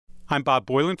I'm Bob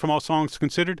Boylan from All Songs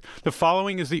Considered. The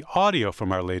following is the audio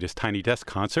from our latest Tiny Desk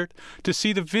concert. To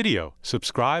see the video,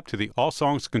 subscribe to the All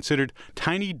Songs Considered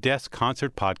Tiny Desk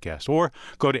Concert podcast or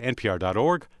go to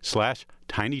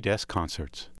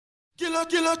npr.org/tinydeskconcerts. Killer,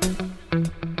 killer.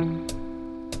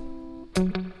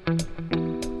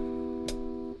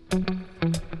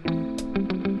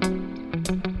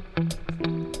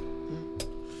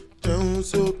 Down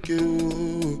so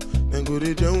cute, then go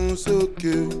they down so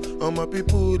cute. All my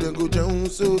people then go down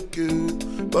so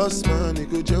cute. Boss man, they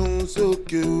go down so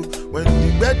cute. When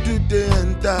the bed do they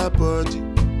enter body.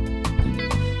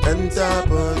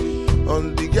 All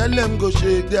the girl them go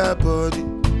shake their body.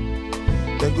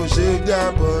 Then go shake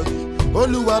their body.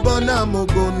 Oluwa bona mo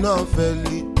go no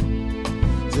felly.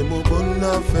 Say mo go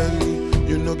no felly.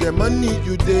 You no get money,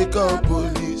 you take up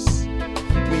police.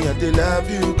 Me I dey love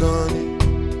you gone.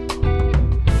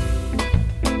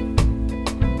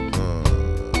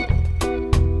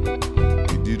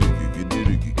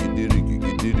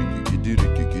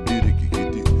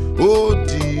 Oh,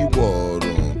 di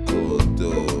waron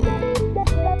kodo.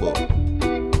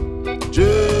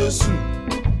 Jesus.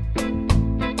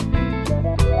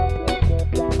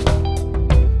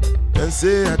 And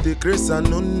say I take grace and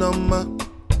no number.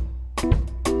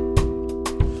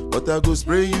 But I go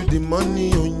spray you the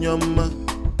money on your ma.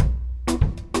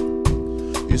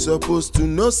 You supposed to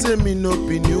know, say me no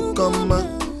be newcomer.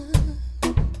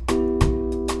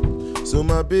 So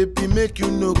my baby make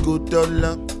you no go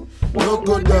dollar. No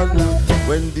go dollar.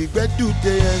 When the bed do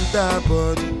they enter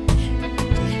body.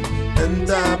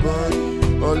 Enter body.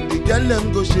 All the girl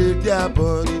them go shake their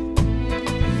body.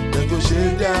 They go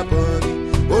shake their body.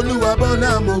 Oluwa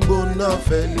bona mo go no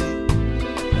felly.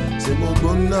 Say mo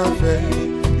go no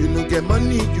felly. You no get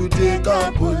money, you take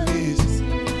up police.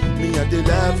 Me I dey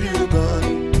love you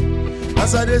gone.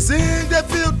 As I dey sing, they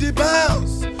feel the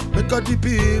bounce. Make all the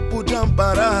people jump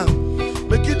around.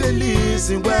 Make you dey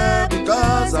listen well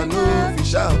because I know we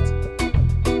shout.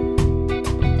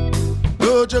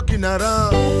 No joking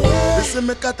around. Listen,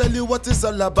 make I tell you what it's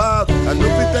all about. I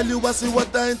know we tell you what's in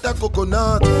water into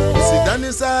coconut. You sit down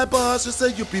inside boss, you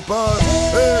say you be boss.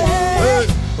 Hey, hey.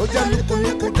 Oh yeah, look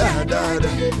da da da.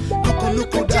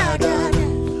 Look da da da.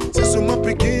 Say some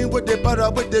picking with the para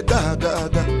with the ga ga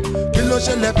ga. Kilo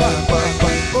shele ba ba ba.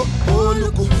 Oh oh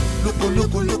look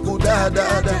da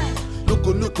da da. Look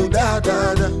da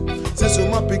da da. Say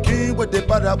some picking with the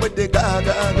para with the ga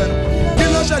ga ga.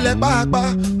 Kilo shele ba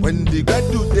ba. When the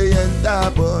girl do they enter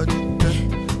body.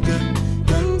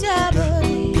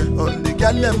 All the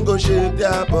girl them go shake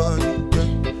their body.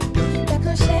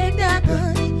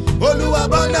 Oluwa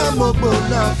bona mo go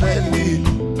na felly.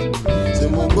 Say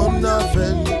mo go na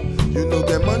felly. You no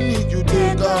get money, you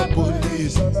take up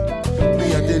police.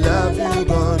 Me I dey love you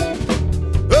gone.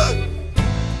 Hey!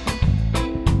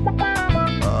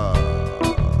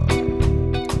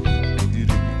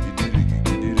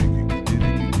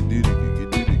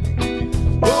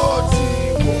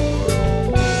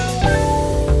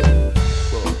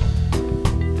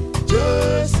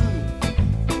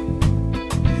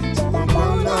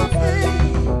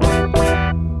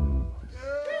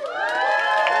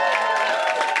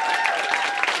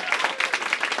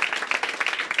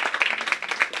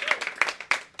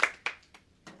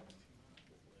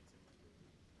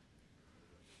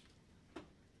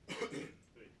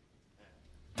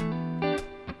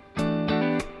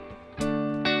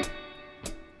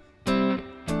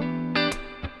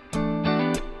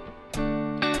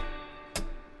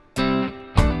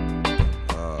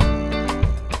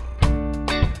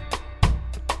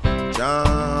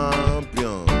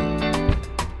 Champion.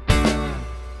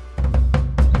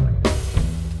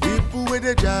 People with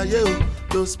the jayo,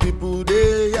 those people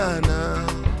they are now.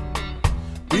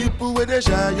 People with the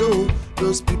jayo,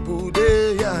 those people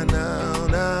they are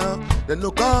now. They no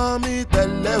call me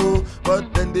Teleo,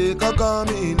 but then they call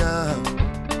me now.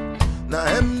 Now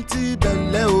empty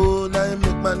belly, now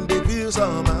make man they feel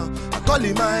somehow. I call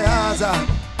him my hazard.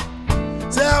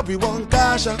 Say I'll be one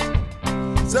cash out.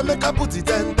 Say make I put it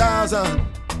 10,000.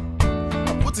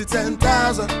 I put it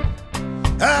 10,000.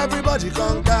 Everybody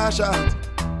come cash out.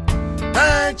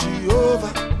 Thank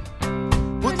Jehovah.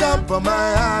 Put up for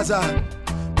my hazard.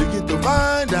 Begin to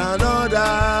find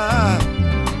another.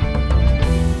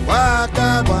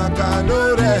 Waka waka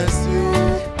no rest you.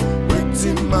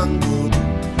 Waiting man good.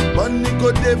 Money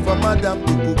go day for madam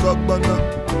to cook up bono.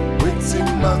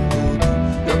 Waiting man good.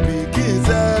 Your pickings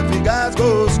every guys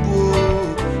go school.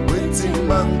 Waiting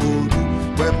man go do.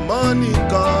 When money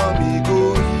come, he go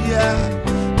here.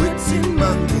 Waiting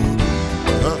man go do.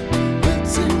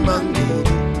 Waiting man go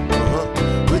do.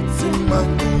 Waiting man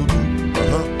go do.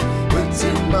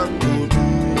 Waiting man go do.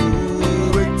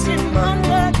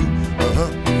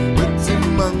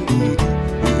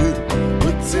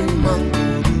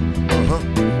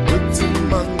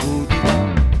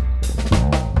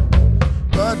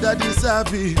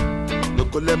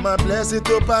 my blessing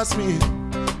to pass me.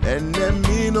 And then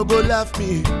me no go laugh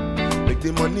me. Make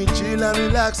the money chill and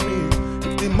relax me.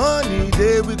 If the money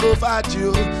day we go fight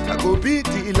you. I go beat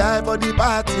the life of the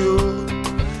party.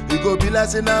 You go be like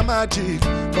saying I'm magic.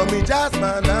 For me just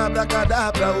man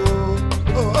abracadabra.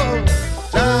 Oh oh.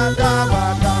 Jada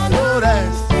no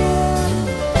rest.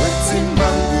 Waiting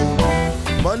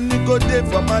mango. Money go day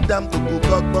for madam to cook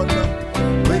up bono.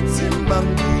 Waiting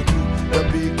mango. The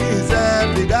big is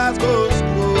big as go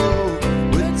school.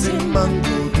 Waiting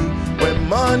mango. When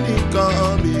money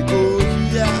come, we go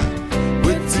here.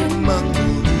 Waiting mango.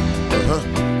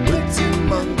 Waiting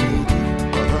mango.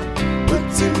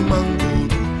 Waiting mango.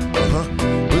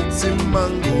 Waiting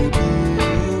mango.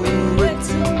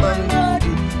 Waiting mango.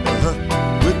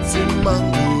 Waiting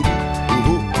mango.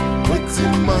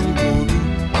 Waiting mango.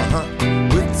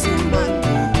 Waiting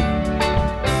mango.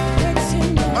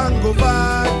 Mango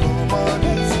fight for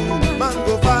money.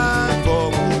 Mango fight for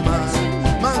woman.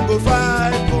 Mango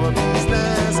fight for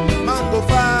business. Mango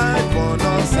fight for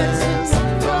nonsense.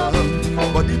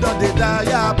 Body don't dey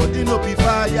die, body no be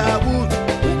firewood.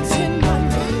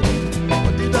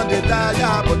 Body don't dey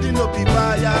die, body no be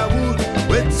firewood.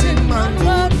 Waiting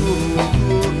mango do,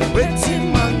 waiting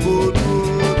mango do,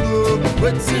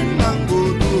 waiting mango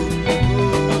do.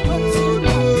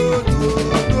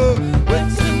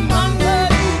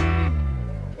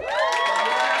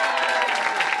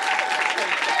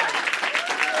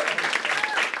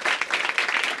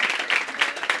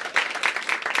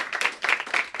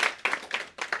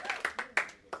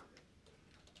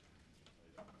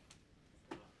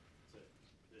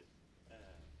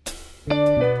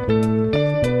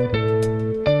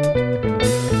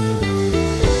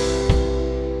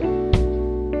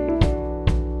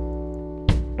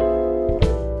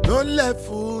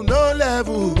 No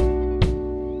level.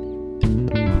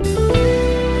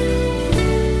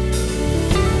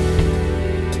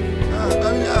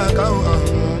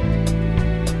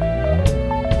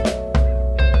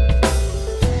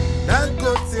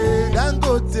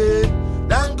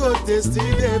 Dangote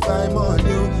still dey find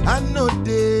money. I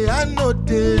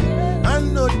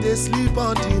know they sleep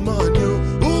on the money.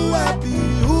 Who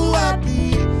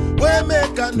happy? Where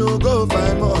make I no go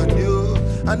find money?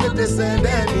 I know they send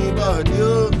anybody.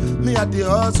 Me at the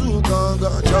hustle, gone,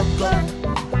 chop.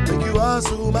 Make you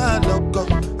hustle, my luck.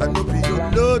 I know be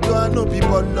your load, I know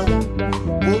people know.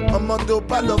 Oh, I'm on the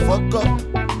pile of fuck up.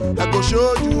 I go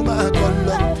show you my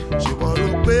color. She want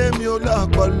to pay me a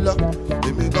lot color.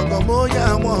 Baby, go more,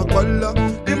 yeah, I want color.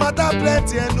 The matter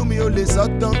plenty, and do me only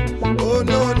sudden. Oh,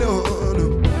 no.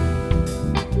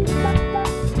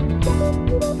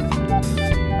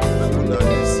 I'm gonna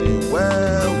listen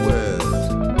well.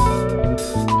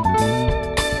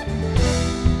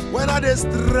 When I dey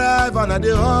strive and I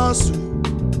dey hustle,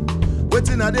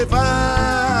 waiting I dey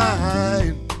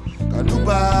find.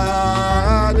 Kaluba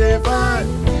I dey find.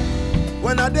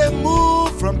 When I dey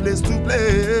move from place to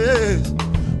place,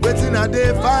 waiting I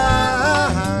dey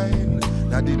find.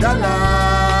 Now the dollar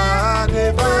I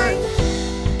dey find.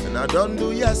 And I don't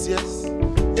do yes.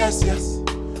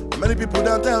 Many people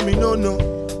don't tell me no.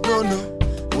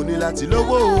 Money lati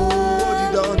lowo, di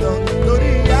dandan.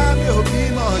 Lori ya mi o bi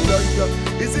mo yoyo.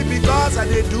 Is it because I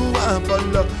dey do am for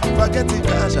love? If I get the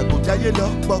cash, I go jaye lo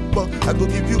pokpo. I go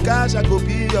give you cash, I go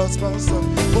be your sponsor.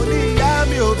 Money ya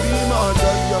mi o bi mo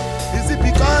yoyo. Is it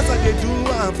because I dey do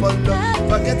am for love?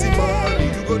 If I get the money,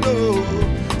 you go know.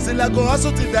 Still I go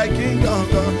hustle till I kingdom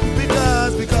come.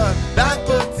 Because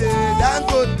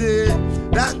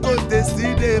Dangote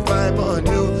still dey find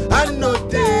money.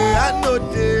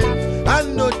 I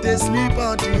know they sleep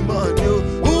on the money.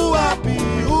 Who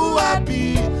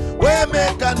happy? Where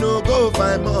make I no go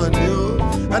find money?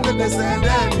 I know they send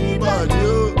anybody.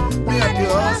 Me at the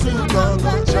hustle, go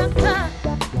chop.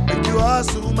 Make you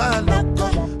hustle, my luck.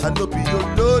 I know be your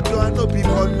load, I know be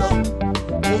color.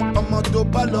 Oh, I'm on the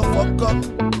pile of fuck up.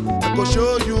 I go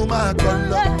show you my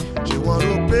color. She want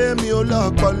to pay me a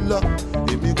lot color.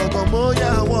 If me go more,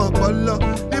 yeah, I want color.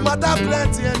 The matter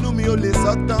plenty and do me only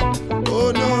sudden.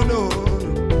 Oh no.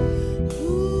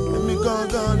 Let me go,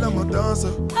 let me dance.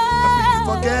 Happy the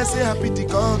forget, say happy the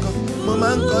conga. My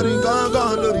man curry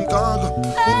conga, lori conga.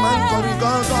 My man curry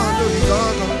conga, lori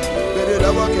conga. Better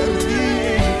love can be.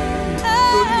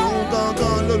 Lori conga,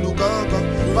 lori conga.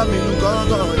 Family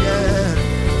conga, yeah.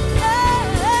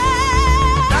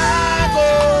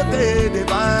 They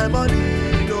buy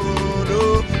money, no.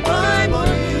 Buy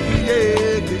money,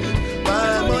 yeah.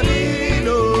 Buy money,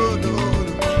 no.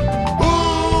 Who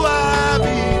I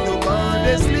be, no man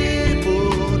they sleep, oh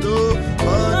no.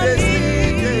 Man they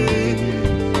sleep,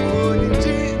 yeah. Oh,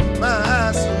 Niji,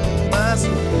 my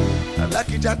soul. I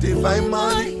like it, they find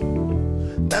money.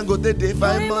 Dangote they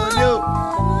find money, oh.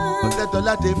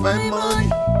 Otedola they find money.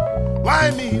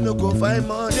 Why me no go find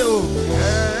money, oh?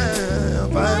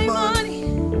 Find money.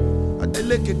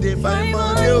 Adeleke they find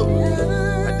money, oh.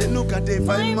 Adenuga they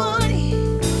find money.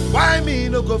 Why me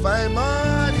no go find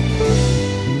money?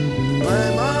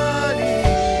 Find money.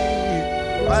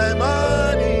 Find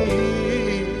money.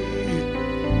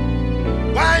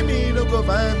 Why me no go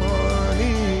find money?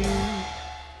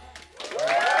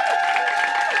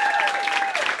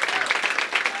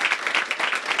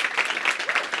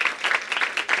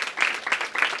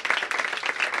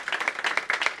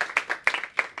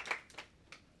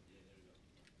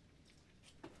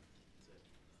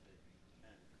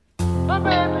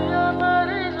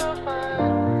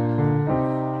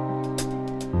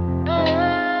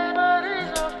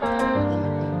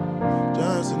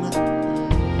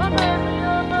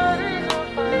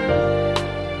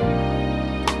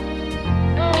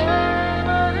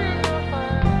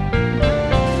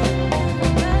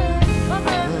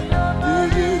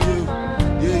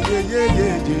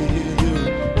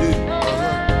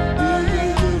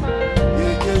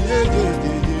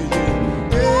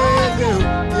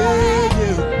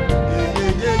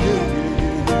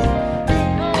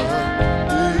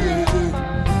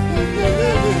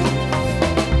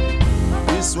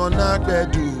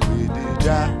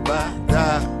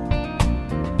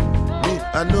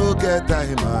 I no get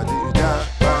time, I did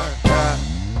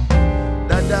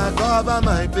Dada cover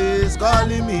my face,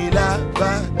 calling me la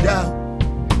bada.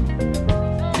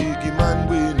 Biggie man,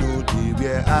 we know the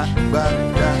where I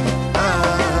bada.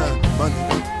 Money,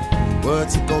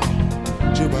 what's it come?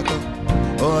 Chewbacca,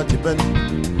 all depend.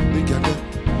 We can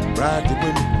ride the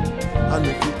women, and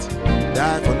the fit,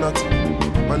 die for nothing.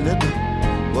 My nigga,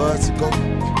 what's it come?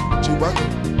 Chewbacca,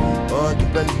 all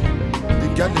depend. We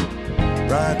can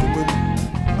ride the women.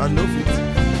 I know it,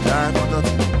 die for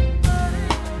nothing.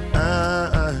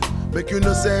 Make you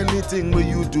no say anything when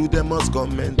you do, they must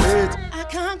commentate. I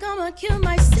can't come and kill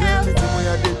myself. Anything when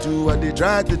I did do, what they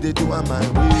try to they do on my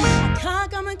way. I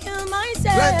can't come and kill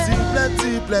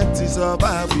myself. Plenty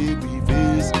survive we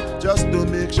face, just to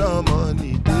make sure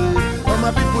money day. All my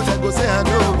people that go say I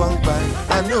know one fight,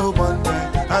 I know one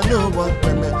time, I know one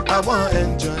women. I want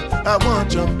enjoy, I want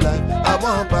jump life, I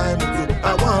want buy me food,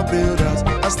 I want build house,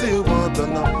 I still want to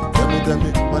know. Tell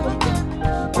me, what the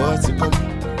fuck? What's it come?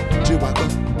 Chihuahua,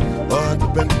 all the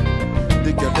penny,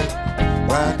 they get that,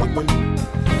 ride the money,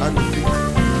 and the feet,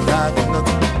 die for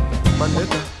nothing. My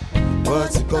nigga,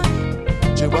 what's it come?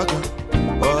 Chihuahua,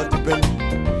 all the penny,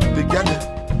 they get that,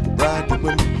 ride the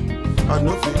money, and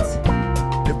the feet.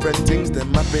 Different things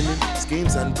them happening,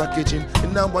 schemes and packaging.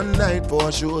 In a one night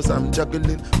for shows I'm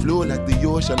juggling, flow like the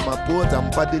ocean, my boat I'm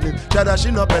paddling. Shada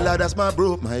she no bella, that's my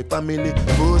bro, my family,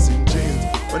 bows in chains.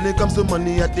 When it comes to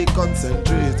money, I take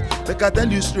concentrate. Like I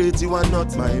tell you straight, you are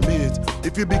not my mate.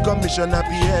 If you become mission, I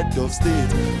be head of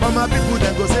state. All my people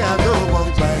then go say I know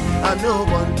one fight, I know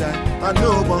one time, I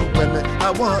know one women.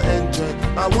 I want enjoy,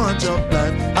 I want jump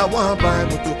life, I want buy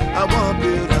motor, I want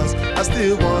build house, I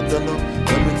still want to know.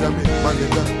 Tell me, my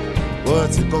nigga,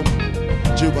 what's it come?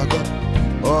 Chihuahua,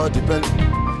 all depend.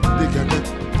 They can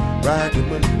ride the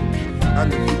money,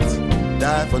 and the kids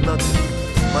die for nothing.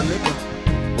 My nigga,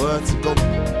 what's it come?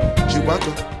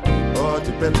 Chihuahua, all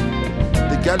depend.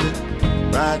 They can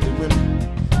ride the women,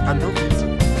 and the kids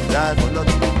die for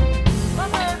nothing.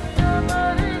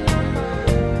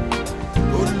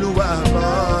 Oluwa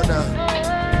Burna,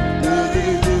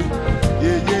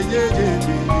 yeah.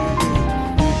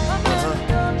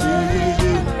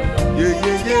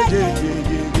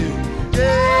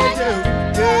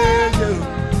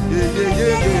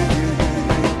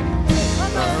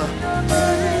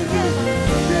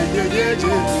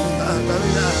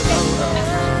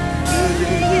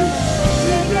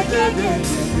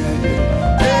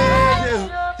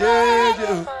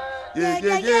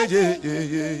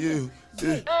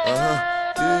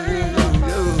 Yeah.